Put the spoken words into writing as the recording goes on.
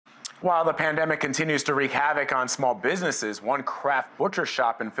While the pandemic continues to wreak havoc on small businesses, one craft butcher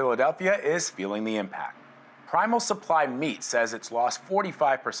shop in Philadelphia is feeling the impact. Primal Supply Meats says it's lost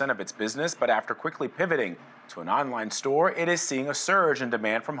 45% of its business, but after quickly pivoting to an online store, it is seeing a surge in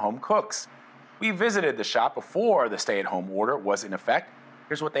demand from home cooks. We visited the shop before the stay-at-home order was in effect.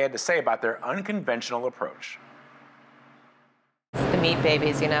 Here's what they had to say about their unconventional approach. It's the meat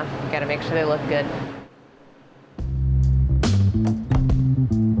babies, you know, gotta make sure they look good.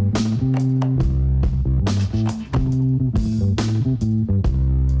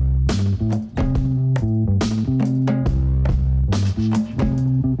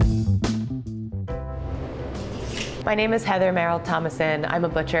 My name is Heather Marold Thomason. I'm a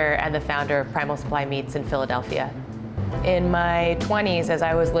butcher and the founder of Primal Supply Meats in Philadelphia. In my 20s, as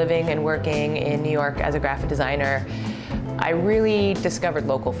I was living and working in New York as a graphic designer, I really discovered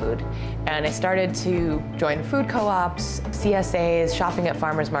local food. And I started to join food co-ops, CSAs, shopping at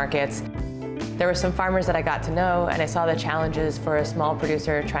farmers markets. There were some farmers that I got to know, and I saw the challenges for a small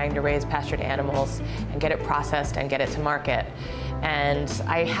producer trying to raise pastured animals and get it processed and get it to market. And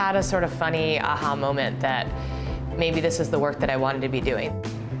I had a sort of funny aha moment that maybe this is the work that I wanted to be doing.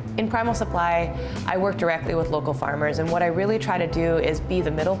 In Primal Supply, I work directly with local farmers, and what I really try to do is be the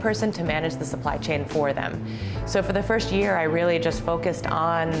middle person to manage the supply chain for them. So for the first year, I really just focused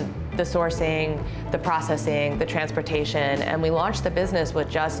on the sourcing, the processing, the transportation, and we launched the business with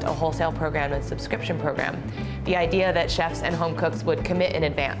just a wholesale program and subscription program. The idea that chefs and home cooks would commit in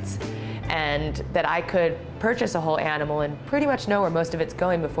advance, and that I could purchase a whole animal and pretty much know where most of it's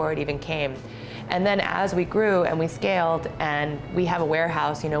going before it even came. And then as we grew and we scaled and we have a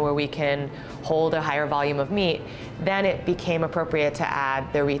warehouse, you know, where we can hold a higher volume of meat, then it became appropriate to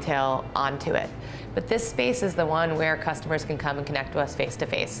add the retail onto it. But this space is the one where customers can come and connect with us face to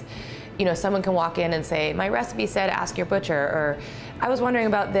face. You know, someone can walk in and say, my recipe said ask your butcher, or I was wondering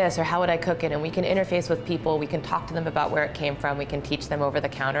about this, or how would I cook it? And we can interface with people, we can talk to them about where it came from, we can teach them over the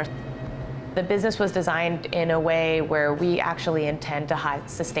counter. The business was designed in a way where we actually intend to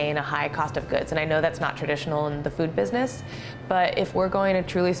sustain a high cost of goods. And I know that's not traditional in the food business, but if we're going to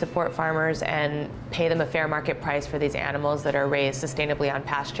truly support farmers and pay them a fair market price for these animals that are raised sustainably on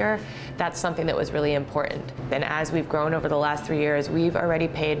pasture, that's something that was really important. And as we've grown over the last 3 years, we've already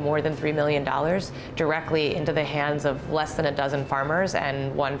paid more than $3 million directly into the hands of less than a dozen farmers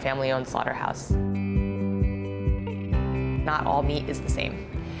and one family-owned slaughterhouse. Not all meat is the same.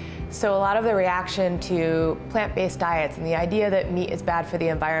 So a lot of the reaction to plant-based diets and the idea that meat is bad for the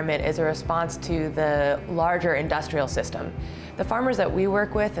environment is a response to the larger industrial system. The farmers that we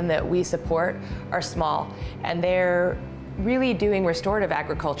work with and that we support are small, and they're really doing restorative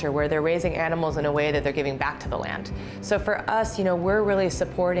agriculture where they're raising animals in a way that they're giving back to the land. So for us, you know, we're really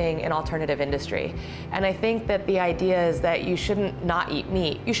supporting an alternative industry. And I think that the idea is that you shouldn't not eat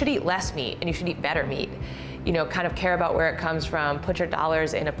meat. You should eat less meat and you should eat better meat. You know, kind of care about where it comes from, put your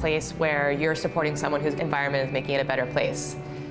dollars in a place where you're supporting someone whose environment is making it a better place.